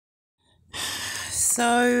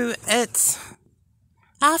So it's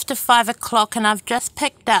after 5 o'clock and I've just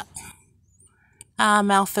picked up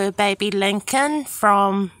our fur baby Lincoln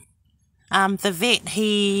from the vet.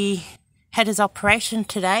 He had his operation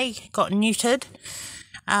today, got neutered,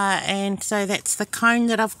 and so that's the cone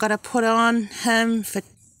that I've got to put on him for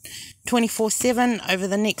 24/7 over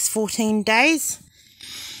the next 14 days.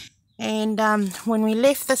 And when we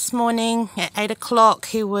left this morning at 8 o'clock,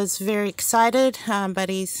 he was very excited, but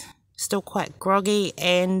he's still quite groggy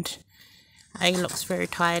and he looks very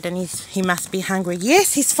tired, and he must be hungry.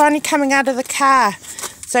 Yes, he's finally coming out of the car.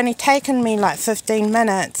 It's only taken me like 15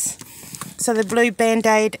 minutes. So the blue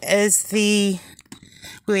band-aid is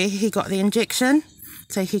where he got the injection,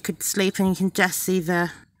 so he could sleep, and you can just see the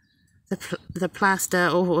plaster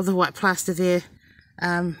or the white plaster there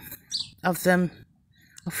of them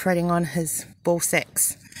operating on his ball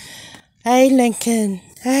sacks. Hey Lincoln,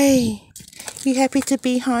 hey, you happy to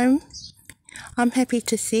be home? I'm happy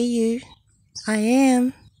to see you. I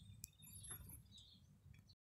am.